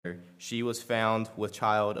she was found with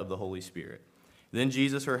child of the Holy Spirit. Then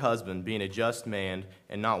Jesus, her husband, being a just man,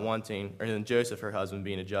 and not wanting, or then Joseph, her husband,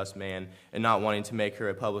 being a just man, and not wanting to make her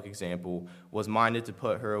a public example, was minded to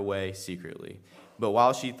put her away secretly. But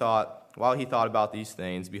while he thought about these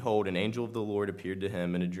things, behold, an angel of the Lord appeared to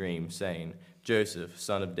him in a dream, saying, Joseph,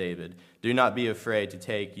 son of David, do not be afraid to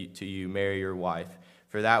take to you Mary your wife,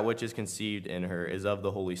 for that which is conceived in her is of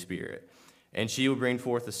the Holy Spirit. And she will bring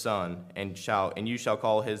forth a son, and you shall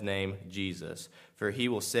call his name Jesus, for he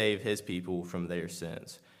will save his people from their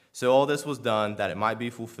sins. So all this was done that it might be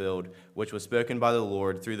fulfilled, which was spoken by the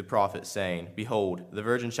Lord through the prophet, saying, Behold, the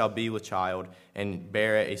virgin shall be with child, and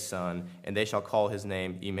bear a son, and they shall call his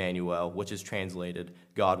name Emmanuel, which is translated,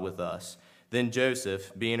 God with us. Then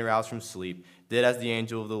Joseph, being aroused from sleep, did as the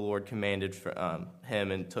angel of the Lord commanded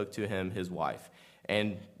him, and took to him his wife,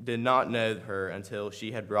 and did not know her until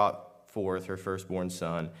she had brought forth her firstborn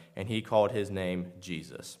son, and he called his name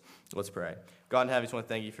Jesus. Let's pray. God in heaven, I just want to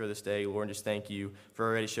thank you for this day, Lord, and just thank you for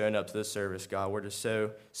already showing up to this service, God. We're just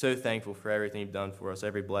so thankful for everything you've done for us,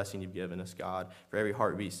 every blessing you've given us, God, for every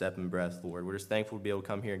heartbeat, step, and breath, Lord. We're just thankful to be able to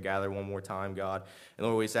come here and gather one more time, God. And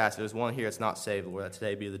Lord, we just ask if there's one here that's not saved, Lord, that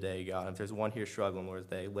today be the day, God. And if there's one here struggling, Lord, that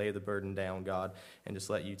they lay the burden down, God, and just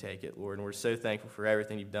let you take it, Lord. And we're so thankful for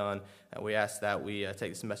everything you've done. And we ask that we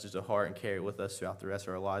take this message to heart and carry it with us throughout the rest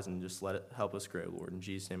of our lives and just let it help us grow, Lord. In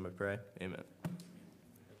Jesus' name I pray. Amen.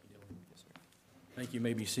 Thank you. You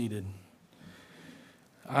may be seated.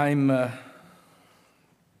 I'm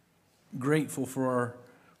grateful for our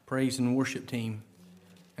praise and worship team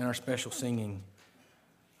and our special singing.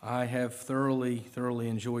 I have thoroughly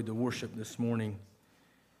enjoyed the worship this morning,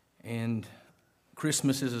 and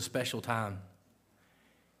Christmas is a special time.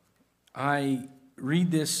 I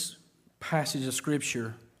read this passage of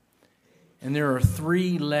Scripture, and there are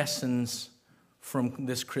 3 lessons from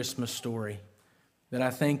this Christmas story that I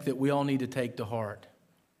think that we all need to take to heart.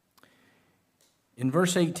 In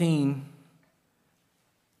verse 18,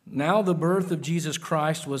 now the birth of Jesus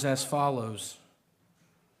Christ was as follows.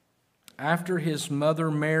 After his mother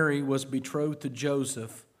Mary was betrothed to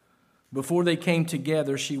Joseph, before they came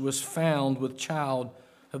together, she was found with child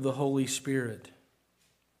of the Holy Spirit.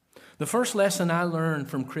 The first lesson I learned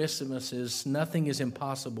from Christmas is nothing is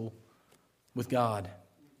impossible with God.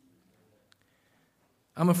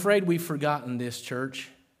 I'm afraid we've forgotten this, church.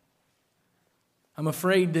 I'm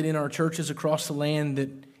afraid that in our churches across the land, that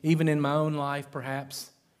even in my own life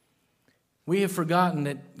perhaps, we have forgotten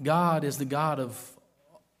that God is the God of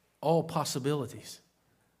all possibilities.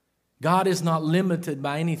 God is not limited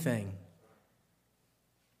by anything.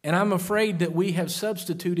 And I'm afraid that we have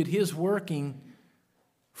substituted His working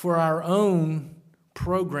for our own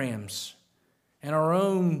programs and our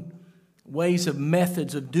own ways of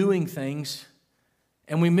methods of doing things,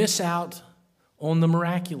 and we miss out on the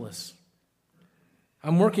miraculous.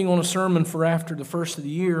 I'm working on a sermon for after the first of the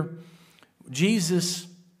year. Jesus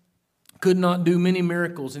could not do many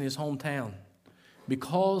miracles in His hometown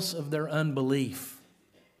because of their unbelief.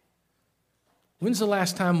 When's the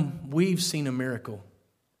last time we've seen a miracle?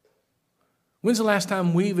 When's the last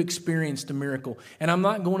time we've experienced a miracle? And I'm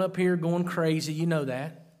not going up here going crazy, you know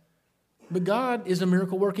that. But God is a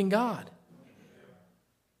miracle-working God.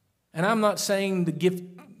 And I'm not saying the gift,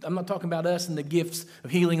 I'm not talking about us and the gifts of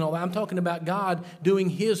healing and all that. I'm talking about God doing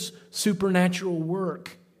His supernatural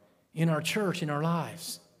work in our church, in our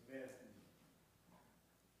lives.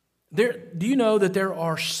 Do you know that there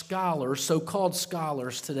are scholars, so-called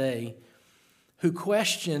scholars today, who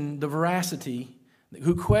question the veracity,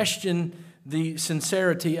 who question the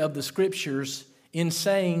sincerity of the Scriptures in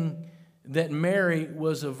saying that Mary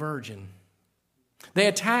was a virgin? They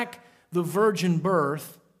attack the virgin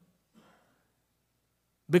birth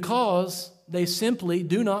because they simply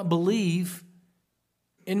do not believe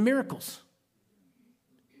in miracles.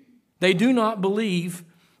 They do not believe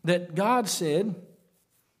that God said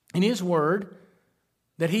in His Word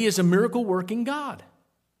that He is a miracle-working God.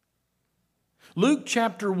 Luke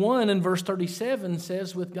chapter 1 and verse 37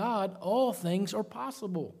 says, with God, all things are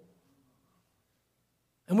possible.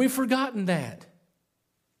 And we've forgotten that.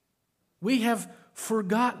 We have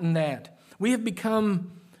forgotten that. We have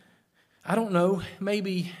become, I don't know,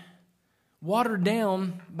 maybe watered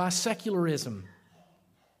down by secularism.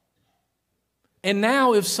 And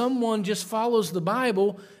now if someone just follows the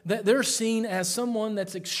Bible, that they're seen as someone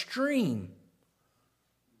that's extreme.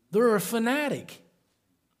 They're a fanatic.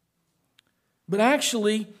 But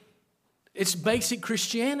actually, it's basic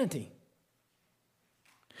Christianity.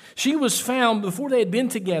 She was found, before they had been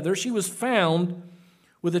together, she was found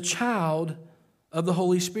with a child of the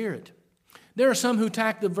Holy Spirit. There are some who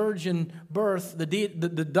attack the virgin birth,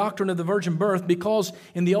 the doctrine of the virgin birth, because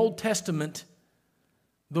in the Old Testament,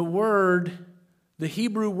 the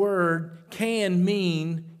Hebrew word can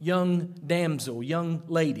mean young damsel, young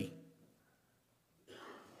lady.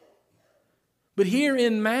 But here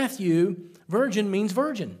in Matthew, virgin means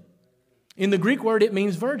virgin. In the Greek word, it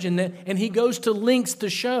means virgin, and he goes to lengths to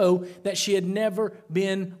show that she had never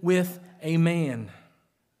been with a man.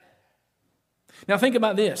 Now think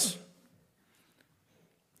about this.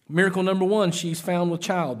 Miracle number 1, she's found with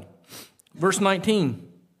child. Verse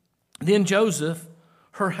 19, then Joseph,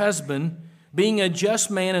 her husband, being a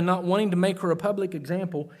just man and not wanting to make her a public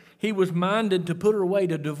example, he was minded to put her away,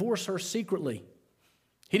 to divorce her secretly.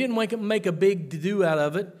 He didn't make a big to-do out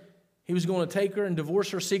of it. He was going to take her and divorce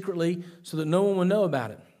her secretly so that no one would know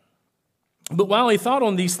about it. But while he thought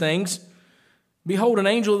on these things, behold, an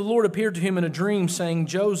angel of the Lord appeared to him in a dream, saying,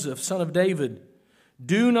 Joseph, son of David,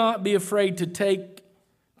 do not be afraid to take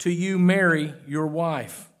to you Mary, your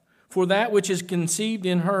wife, for that which is conceived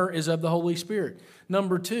in her is of the Holy Spirit.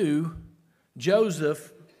 Number 2,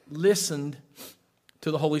 Joseph listened to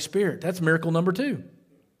the Holy Spirit. That's miracle number 2.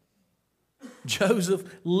 Joseph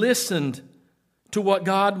listened to what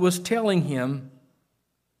God was telling him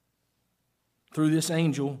through this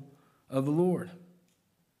angel of the Lord.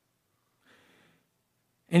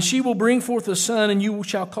 And she will bring forth a son, and you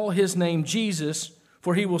shall call his name Jesus,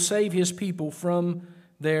 for he will save his people from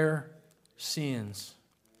their sins.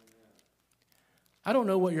 I don't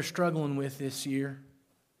know what you're struggling with this year,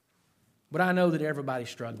 but I know that everybody's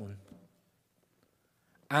struggling.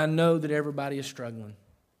 I know that everybody is struggling.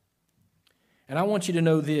 And I want you to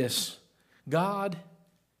know this. God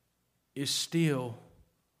is still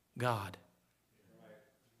God.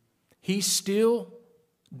 He still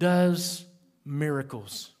does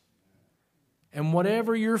miracles. And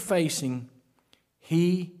whatever you're facing,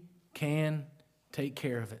 He can take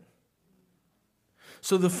care of it.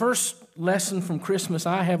 So the first lesson from Christmas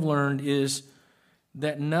I have learned is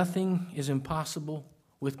that nothing is impossible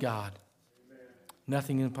with God. Amen.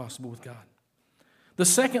 Nothing is impossible with God. The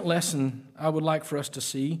second lesson I would like for us to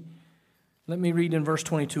see, let me read in verse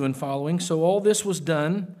 22 and following. So all this was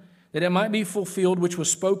done, that it might be fulfilled, which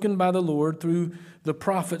was spoken by the Lord through the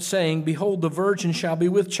prophet, saying, Behold, the virgin shall be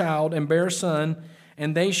with child and bear a son,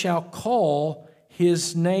 and they shall call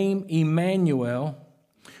his name Emmanuel,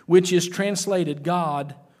 which is translated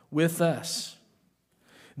God with us.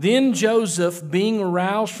 Then Joseph, being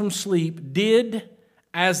aroused from sleep, did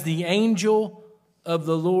as the angel of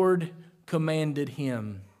the Lord commanded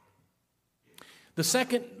him. The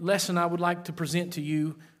second lesson I would like to present to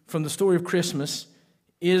you from the story of Christmas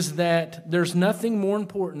is that there's nothing more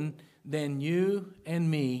important than you and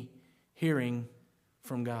me hearing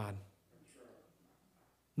from God.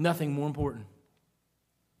 Nothing more important.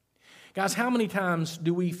 Guys, how many times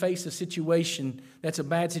do we face a situation that's a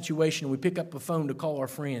bad situation and we pick up the phone to call our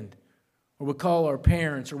friend, or we call our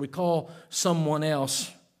parents, or we call someone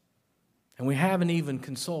else, and we haven't even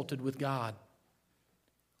consulted with God?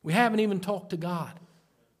 We haven't even talked to God.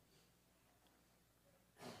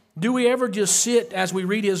 Do we ever just sit as we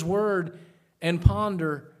read His Word and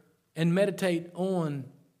ponder and meditate on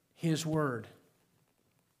His Word?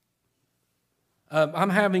 I'm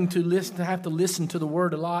having to listen to the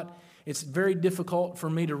Word a lot. It's very difficult for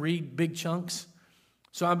me to read big chunks.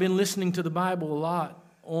 So I've been listening to the Bible a lot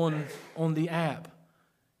on the app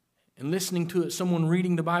and listening to it, someone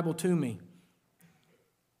reading the Bible to me.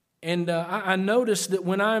 And I notice that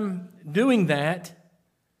when I'm doing that,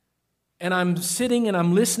 and I'm sitting and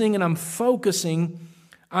I'm listening and I'm focusing,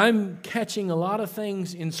 I'm catching a lot of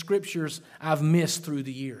things in Scriptures I've missed through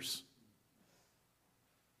the years.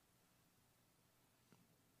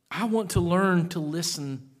 I want to learn to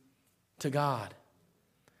listen to God.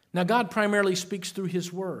 Now, God primarily speaks through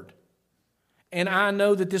His Word. And I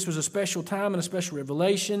know that this was a special time and a special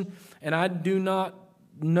revelation, and I do not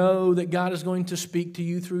know that God is going to speak to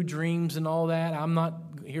you through dreams and all that. I'm not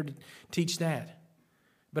here to teach that.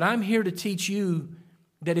 But I'm here to teach you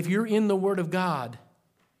that if you're in the Word of God,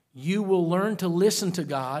 you will learn to listen to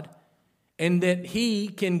God, and that He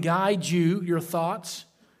can guide you, your thoughts.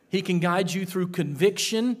 He can guide you through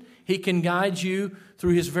conviction. He can guide you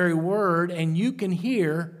through His very Word, and you can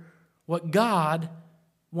hear what God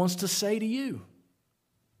wants to say to you.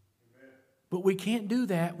 Amen. But we can't do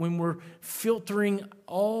that when we're filtering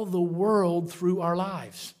all the world through our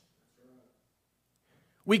lives.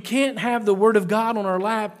 We can't have the Word of God on our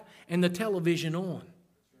lap and the television on.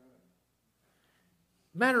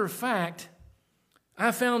 Matter of fact,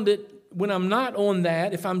 I found that when I'm not on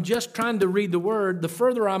that, if I'm just trying to read the Word, the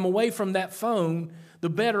further I'm away from that phone, the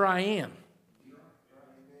better I am.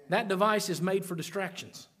 That device is made for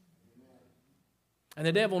distractions. And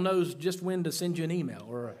the devil knows just when to send you an email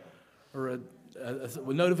or a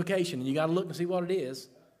notification, and you got to look and see what it is.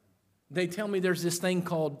 They tell me there's this thing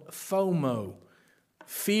called FOMO,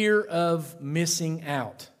 fear of missing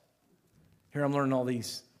out. Here I'm learning all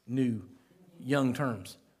these new young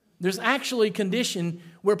terms. There's actually a condition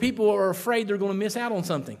where people are afraid they're going to miss out on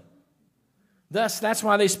something. Thus, that's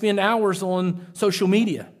why they spend hours on social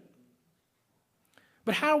media.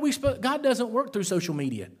 But how are we supposed? God doesn't work through social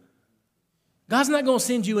media. God's not going to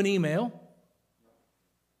send you an email.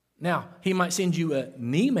 Now, He might send you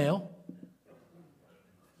an email,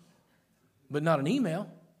 but not an email.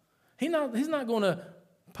 He's not going to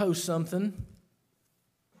post something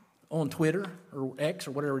on Twitter or X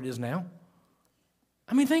or whatever it is now.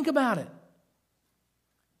 I mean, think about it.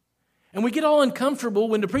 And we get all uncomfortable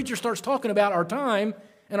when the preacher starts talking about our time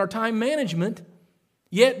and our time management.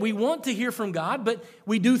 Yet we want to hear from God, but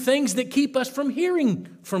we do things that keep us from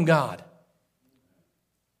hearing from God.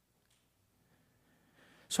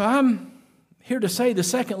 So I'm here to say the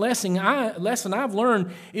second lesson I've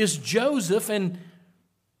learned is Joseph. And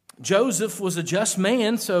Joseph was a just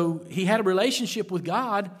man, so he had a relationship with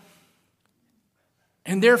God.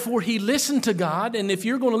 And therefore, he listened to God. And if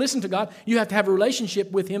you're going to listen to God, you have to have a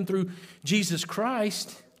relationship with Him through Jesus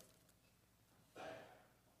Christ.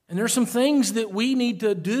 And there are some things that we need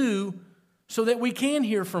to do so that we can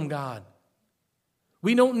hear from God.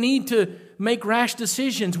 We don't need to make rash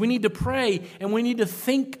decisions. We need to pray, and we need to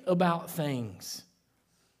think about things.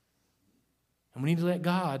 And we need to let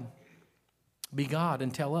God be God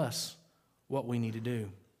and tell us what we need to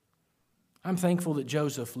do. I'm thankful that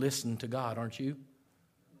Joseph listened to God, aren't you?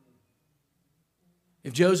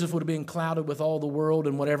 If Joseph would have been clouded with all the world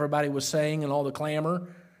and what everybody was saying and all the clamor,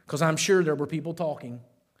 because I'm sure there were people talking.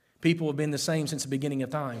 People have been the same since the beginning of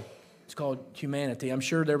time. It's called humanity. I'm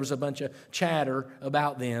sure there was a bunch of chatter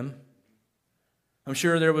about them. I'm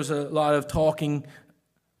sure there was a lot of talking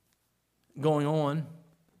going on.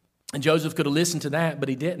 And Joseph could have listened to that, but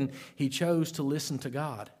he didn't. He chose to listen to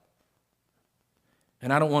God.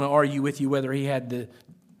 And I don't want to argue with you whether he had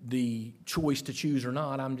the choice to choose or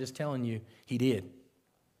not. I'm just telling you, he did.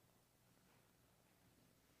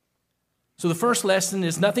 So the first lesson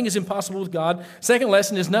is nothing is impossible with God. Second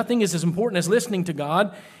lesson is nothing is as important as listening to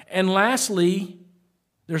God. And lastly,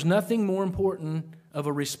 there's nothing more important of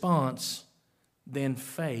a response than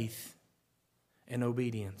faith and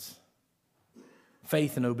obedience.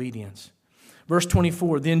 Faith and obedience. Verse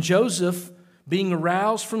 24, then Joseph, being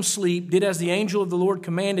aroused from sleep, did as the angel of the Lord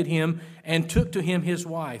commanded him, and took to him his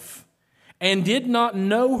wife, and did not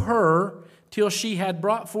know her till she had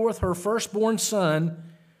brought forth her firstborn son,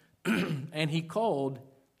 and he called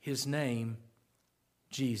his name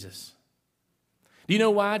Jesus. Do you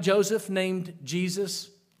know why Joseph named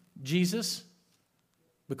Jesus Jesus?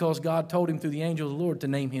 Because God told him through the angel of the Lord to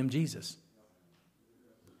name him Jesus.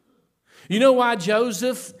 You know why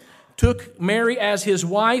Joseph took Mary as his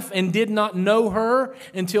wife and did not know her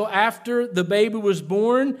until after the baby was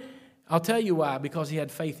born? I'll tell you why. Because he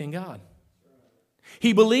had faith in God.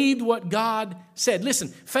 He believed what God said. Listen,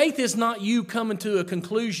 faith is not you coming to a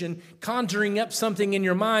conclusion, conjuring up something in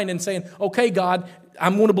your mind and saying, okay, God,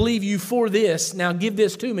 I'm going to believe you for this. Now give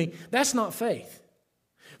this to me. That's not faith.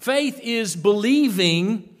 Faith is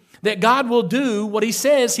believing that God will do what He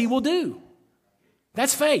says He will do.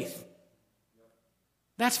 That's faith.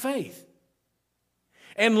 That's faith.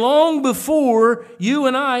 And long before you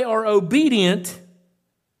and I are obedient,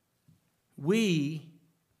 we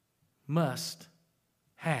must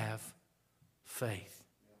have faith.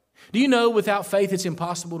 Do you know without faith it's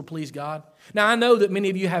impossible to please God? Now I know that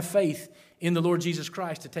many of you have faith in the Lord Jesus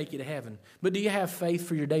Christ to take you to heaven. But do you have faith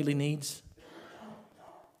for your daily needs?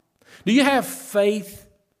 Do you have faith?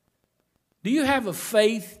 Do you have a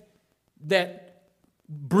faith that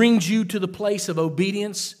brings you to the place of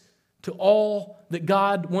obedience to all that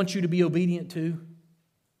God wants you to be obedient to?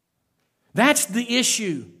 That's the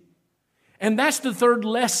issue. And that's the third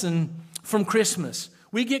lesson from Christmas.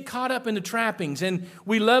 We get caught up in the trappings and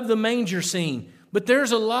we love the manger scene. But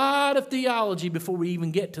there's a lot of theology before we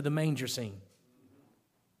even get to the manger scene.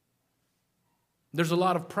 There's a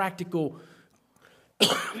lot of practical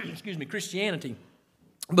Christianity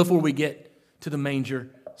before we get to the manger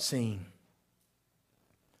scene.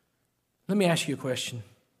 Let me ask you a question.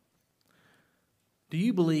 Do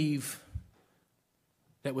you believe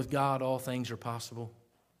that with God all things are possible?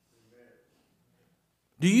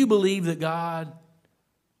 Do you believe that God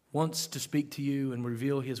wants to speak to you and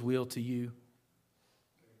reveal His will to you?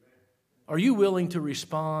 Are you willing to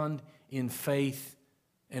respond in faith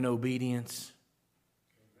and obedience?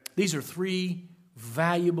 These are three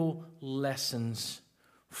valuable lessons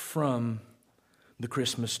from the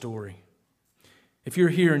Christmas story. If you're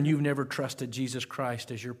here and you've never trusted Jesus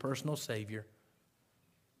Christ as your personal Savior,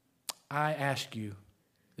 I ask you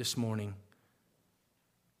this morning,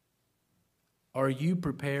 are you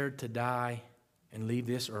prepared to die and leave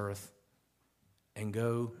this earth and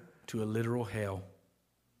go to a literal hell?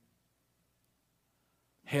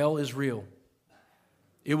 Hell is real.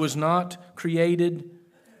 It was not created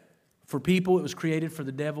for people, it was created for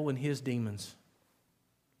the devil and his demons.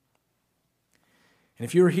 And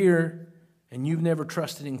if you're here and you've never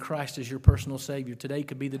trusted in Christ as your personal Savior, today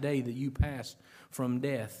could be the day that you pass from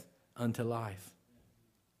death unto life.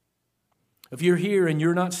 If you're here and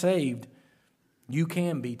you're not saved, you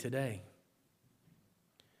can be today.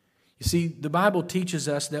 You see, the Bible teaches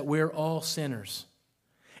us that we're all sinners.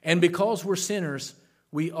 And because we're sinners,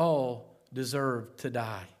 we all deserve to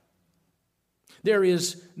die. There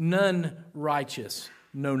is none righteous,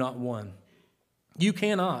 no, not one. You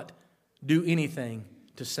cannot do anything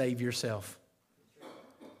to save yourself.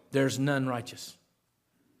 There's none righteous.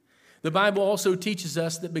 The Bible also teaches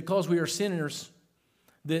us that because we are sinners,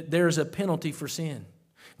 that there's a penalty for sin.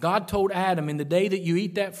 God told Adam, in the day that you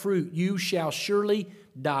eat that fruit, you shall surely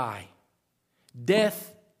die.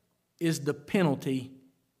 Death is the penalty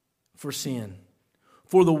for sin.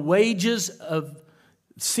 For the wages of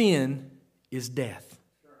sin is death.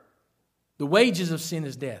 The wages of sin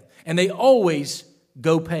is death. And they always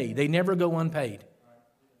go paid. They never go unpaid.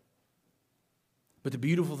 But the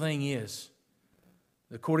beautiful thing is,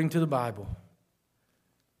 according to the Bible,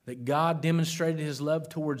 that God demonstrated His love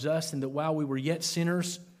towards us, and that while we were yet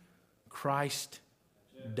sinners, Christ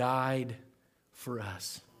died for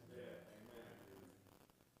us.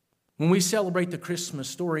 When we celebrate the Christmas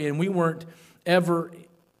story, and we weren't ever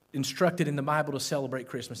instructed in the Bible to celebrate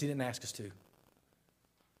Christmas, He didn't ask us to.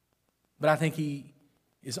 But I think He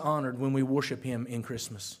is honored when we worship Him in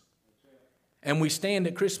Christmas. And we stand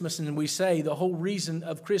at Christmas and we say the whole reason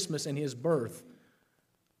of Christmas and His birth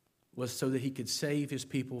was so that He could save His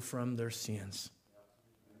people from their sins.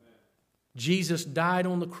 Jesus died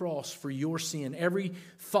on the cross for your sin. Every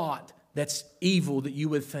thought that's evil that you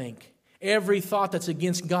would think, every thought that's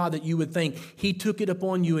against God that you would think, He took it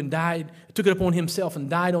upon you and died, took it upon Himself and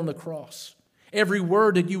died on the cross. Every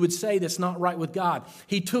word that you would say that's not right with God,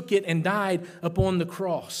 He took it and died upon the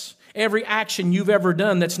cross. Every action you've ever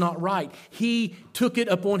done that's not right, He took it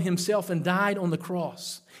upon Himself and died on the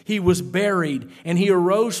cross. He was buried and He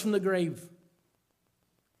arose from the grave.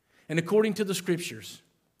 And according to the Scriptures,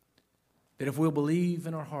 that if we'll believe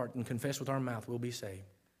in our heart and confess with our mouth, we'll be saved.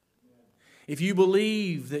 If you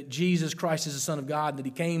believe that Jesus Christ is the Son of God, that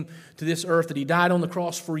He came to this earth, that He died on the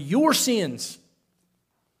cross for your sins,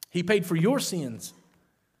 He paid for your sins.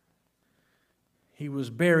 He was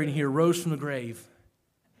buried and He arose from the grave.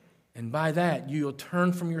 And by that, you'll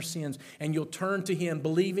turn from your sins and you'll turn to Him,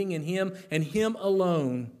 believing in Him and Him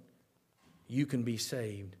alone. You can be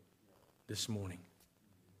saved this morning.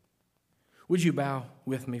 Would you bow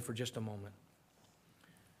with me for just a moment?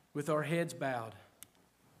 With our heads bowed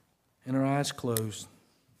and our eyes closed,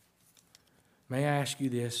 may I ask you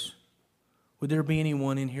this? Would there be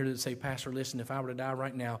anyone in here that say, Pastor, listen, if I were to die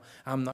right now, I'm not